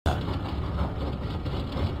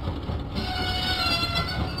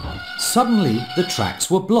Suddenly, the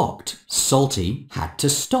tracks were blocked. Salty had to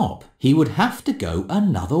stop. He would have to go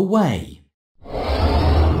another way.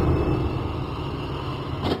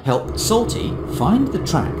 Help Salty find the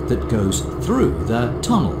track that goes through the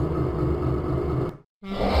tunnel.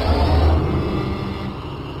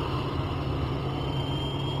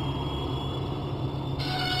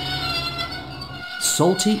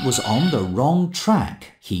 Salty was on the wrong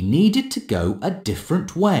track. He needed to go a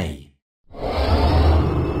different way.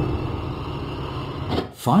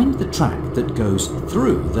 Find the track that goes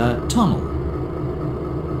through the tunnel.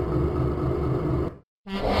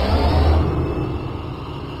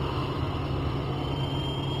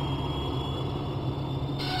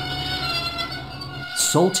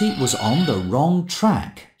 Salty was on the wrong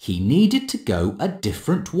track. He needed to go a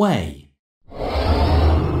different way.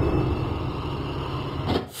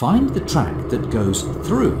 Find the track that goes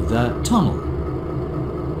through the tunnel.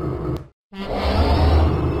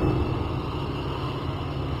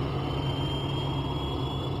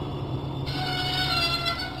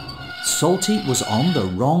 Salty was on the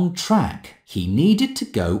wrong track. He needed to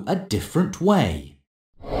go a different way.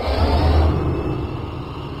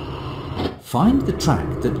 Find the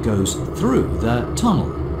track that goes through the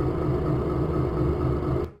tunnel.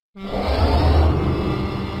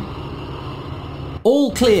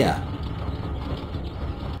 All clear!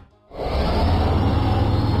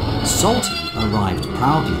 Salty arrived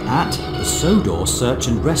proudly at the Sodor Search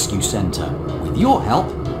and Rescue Centre. With your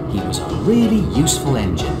help, he was a really useful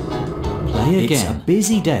engine. Play again. It's a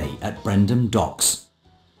busy day at Brendam Docks.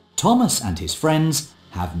 Thomas and his friends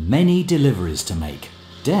have many deliveries to make.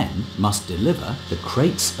 Den must deliver the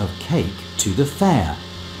crates of cake to the fair.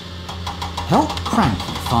 Help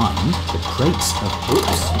Cranky find the crates of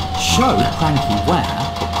books. Show Cranky where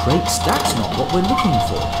the crates... That's not what we're looking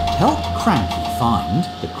for. Help Cranky find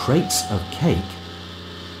the crates of cake.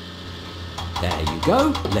 There you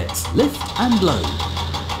go. Let's lift and load.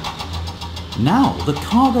 Now the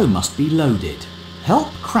cargo must be loaded.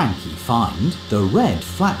 Help Cranky find the red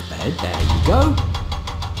flatbed. There you go.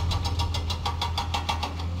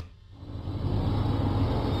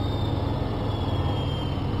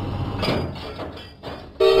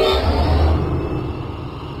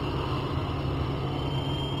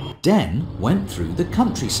 Den went through the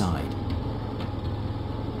countryside.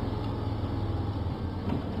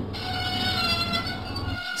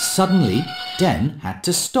 Suddenly, Den had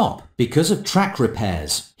to stop because of track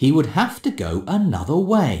repairs. He would have to go another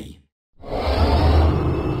way.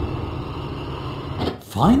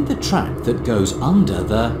 Find the track that goes under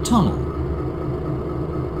the tunnel.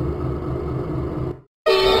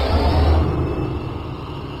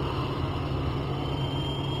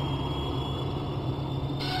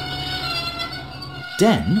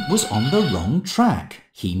 Den was on the wrong track.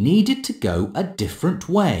 He needed to go a different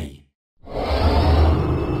way.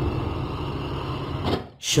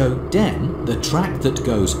 Show Den the track that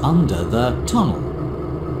goes under the tunnel.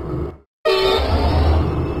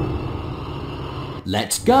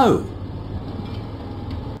 Let's go!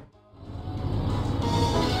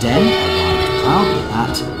 Den arrived proudly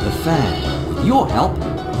at the fair. With your help,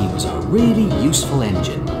 he was a really useful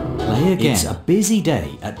engine. Play again. It's a busy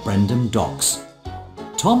day at Brendam Docks.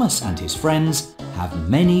 Thomas and his friends have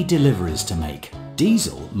many deliveries to make.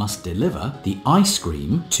 Diesel must deliver the ice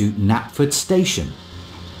cream to Knapford Station.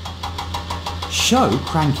 Show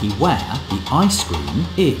Cranky where the ice cream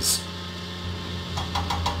is.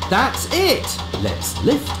 That's it! Let's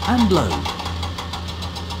lift and load.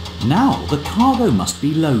 Now the cargo must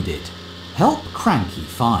be loaded. Help Cranky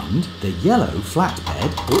find the yellow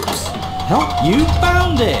flatbed. Oops! Help! You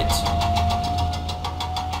found it!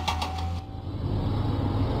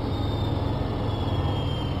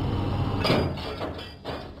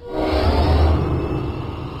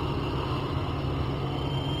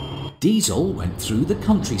 Diesel went through the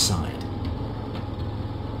countryside.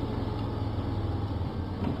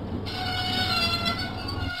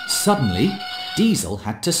 Suddenly, Diesel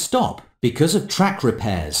had to stop because of track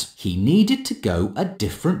repairs. He needed to go a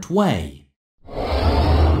different way.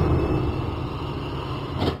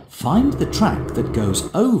 Find the track that goes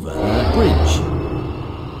over the bridge.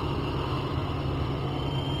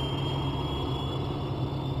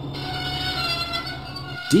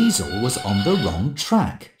 Diesel was on the wrong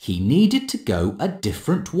track. He needed to go a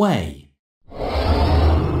different way.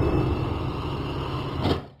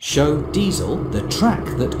 Show Diesel the track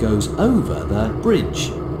that goes over the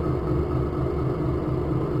bridge.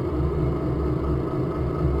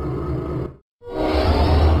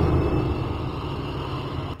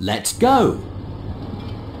 Let's go!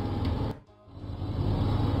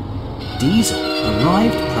 Diesel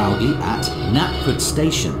arrived proudly at Knapford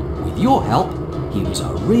Station. With your help, he was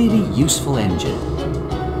a really useful engine.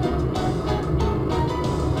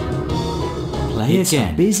 Play again. It's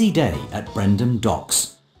a busy day at Brendam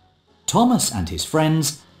Docks. Thomas and his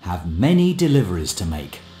friends have many deliveries to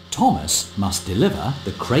make. Thomas must deliver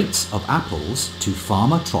the crates of apples to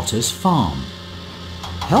Farmer Trotter's farm.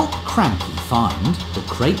 Help Cranky find the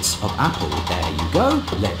crates of apple. There you go.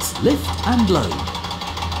 Let's lift and load.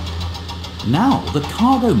 Now the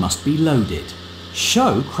cargo must be loaded.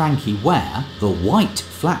 Show Cranky where the white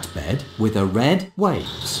flatbed with a red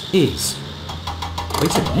waves is.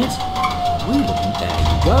 Wait a minute. We're looking. There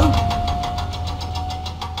you go.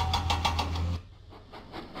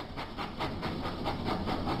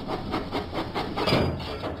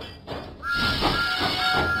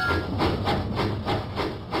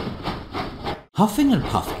 Huffing and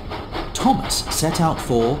puffing, Thomas set out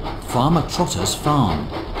for Farmer Trotter's farm.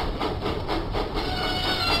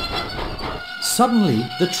 Suddenly,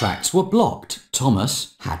 the tracks were blocked.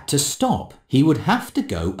 Thomas had to stop. He would have to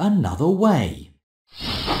go another way.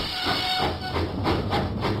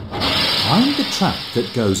 Find the track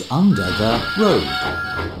that goes under the road.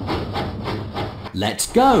 Let's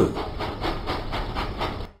go!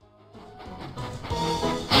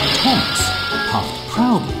 Thomas puffed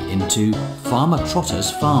proudly into Farmer Trotter's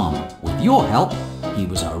farm. With your help, he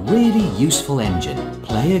was a really useful engine.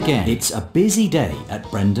 Play again. It's a busy day at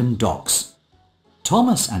Brendam Docks.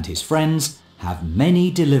 Thomas and his friends have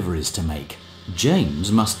many deliveries to make.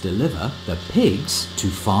 James must deliver the pigs to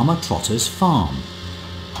Farmer Trotter's farm.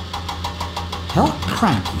 Help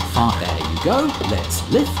Cranky find. There you go. Let's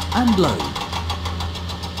lift and load.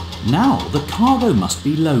 Now the cargo must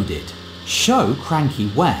be loaded. Show Cranky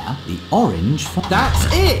where the orange... That's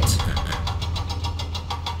it!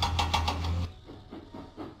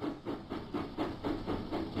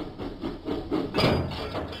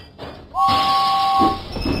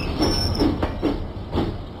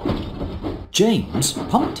 James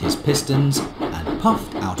pumped his pistons and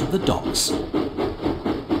puffed out of the docks.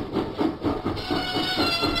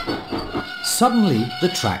 Suddenly, the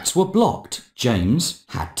tracks were blocked. James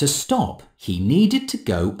had to stop. He needed to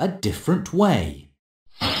go a different way.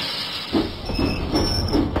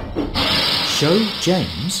 Show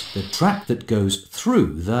James the track that goes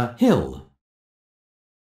through the hill.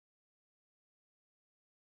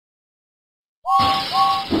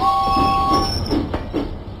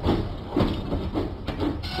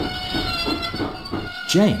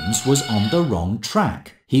 James was on the wrong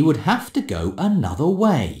track. He would have to go another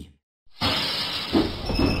way.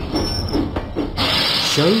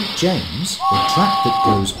 Show James the track that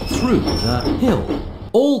goes through the hill.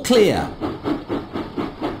 All clear!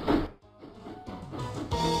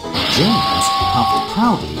 James puffed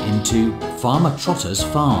proudly into Farmer Trotter's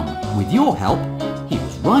farm. With your help, he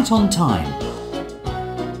was right on time.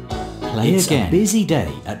 Play again. It's a busy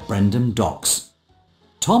day at Brendam Docks.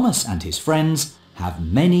 Thomas and his friends have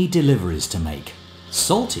many deliveries to make.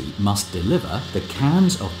 Salty must deliver the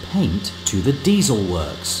cans of paint to the diesel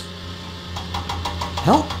works.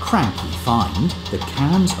 Help Cranky find the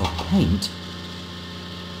cans of paint.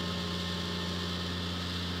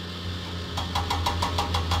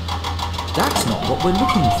 That's not what we're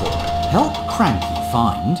looking for. Help Cranky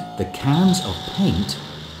find the cans of paint.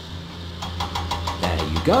 There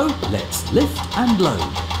you go. Let's lift and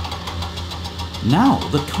load. Now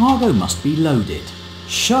the cargo must be loaded.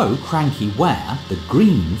 Show Cranky where the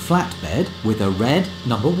green flatbed with a red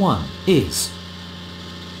number 1 is.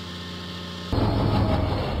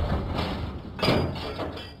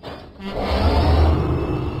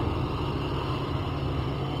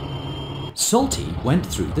 Salty went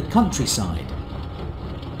through the countryside.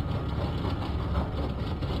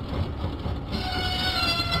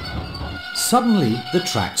 Suddenly, the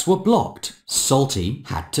tracks were blocked. Salty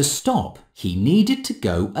had to stop. He needed to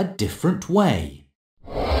go a different way.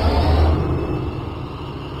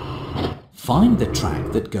 Find the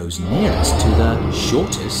track that goes nearest to the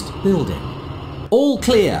shortest building. All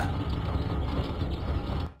clear!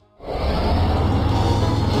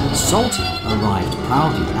 Salty arrived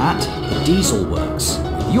proudly at the diesel works.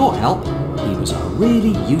 With your help, he was a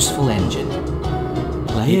really useful engine.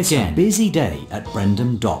 Play again. It's a busy day at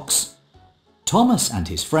Brendam Docks. Thomas and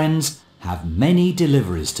his friends have many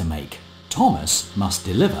deliveries to make. Thomas must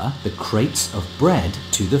deliver the crates of bread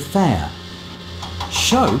to the fair.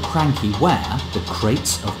 Show Cranky where the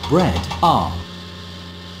crates of bread are.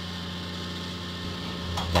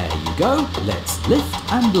 There you go. Let's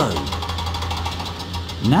lift and load.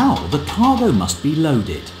 Now the cargo must be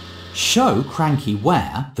loaded. Show Cranky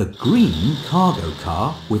where the green cargo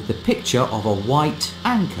car with the picture of a white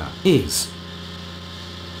anchor is.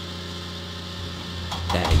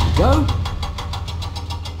 There you go.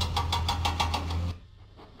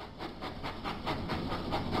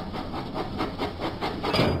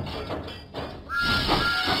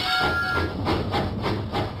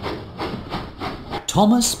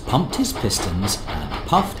 Thomas pumped his pistons and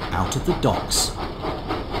puffed out of the docks.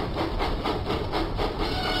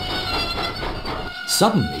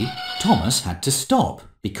 Suddenly, Thomas had to stop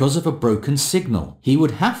because of a broken signal. He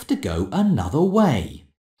would have to go another way.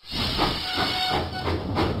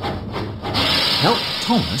 Help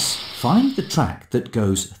Thomas find the track that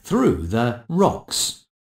goes through the rocks.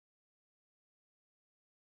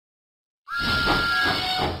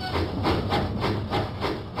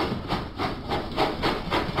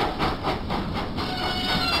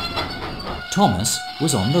 Thomas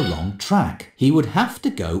was on the wrong track. He would have to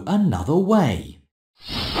go another way.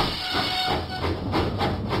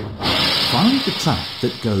 Find the track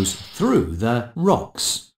that goes through the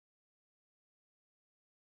rocks.